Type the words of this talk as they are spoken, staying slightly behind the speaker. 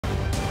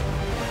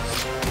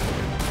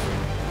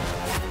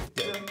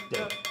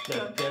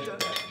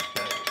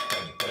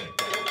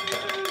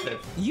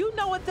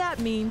what that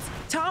means.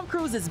 Tom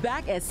Cruise is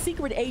back as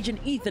secret agent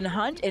Ethan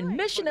Hunt in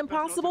Mission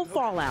Impossible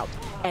Fallout.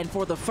 And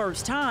for the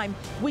first time,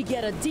 we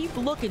get a deep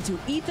look into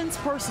Ethan's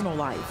personal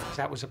life.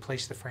 That was a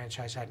place the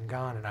franchise hadn't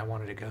gone, and I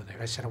wanted to go there.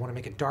 I said, I want to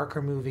make a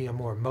darker movie, a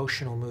more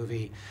emotional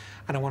movie,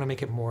 and I want to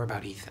make it more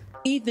about Ethan.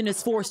 Ethan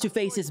is forced to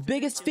face his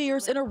biggest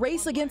fears in a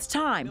race against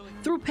time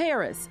through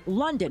Paris,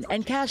 London,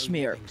 and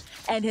Kashmir.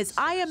 And his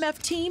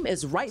IMF team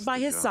is right by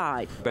his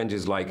side.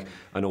 Benji's like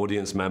an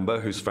audience member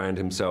who's found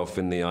himself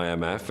in the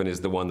IMF and is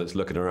the one that's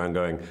looking around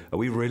going, are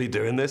we really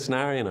doing this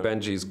now? You know,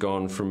 Benji's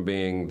gone from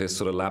being this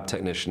sort of lab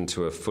technician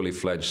to a fully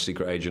fledged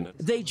secret agent.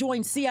 They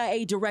join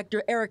CIA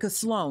Director Erica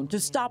Sloan to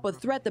stop a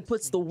threat that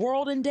puts the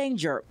world in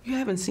danger. You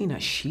haven't seen a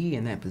she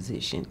in that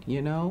position,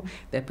 you know?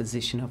 That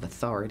position of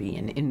authority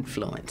and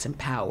influence and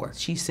power.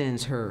 She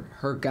sends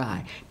her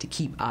guy to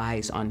keep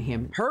eyes on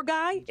him. Her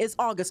guy is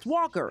August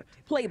Walker,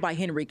 played by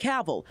Henry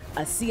Cavill,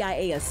 a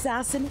CIA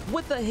assassin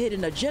with a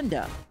hidden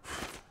agenda.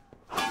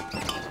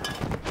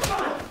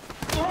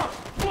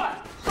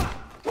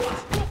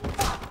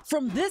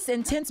 From this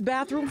intense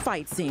bathroom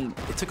fight scene.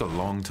 It took a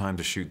long time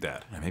to shoot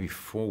that, maybe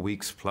 4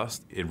 weeks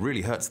plus. It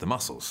really hurts the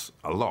muscles,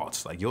 a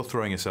lot. Like you're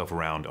throwing yourself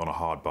around on a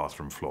hard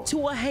bathroom floor.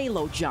 To a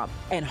halo jump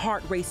and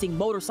heart-racing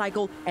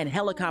motorcycle and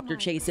helicopter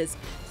chases,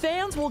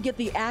 fans will get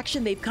the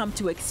action they've come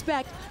to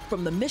expect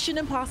from the Mission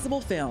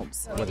Impossible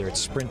films. Whether it's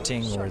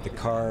sprinting or the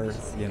car,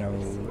 you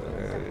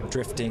know,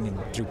 drifting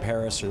and through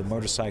Paris, or the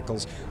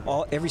motorcycles,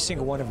 every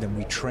single one of them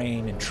we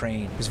train and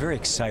train. It was very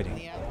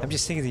exciting. I'm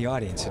just thinking of the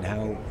audience and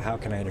how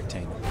can I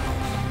entertain them.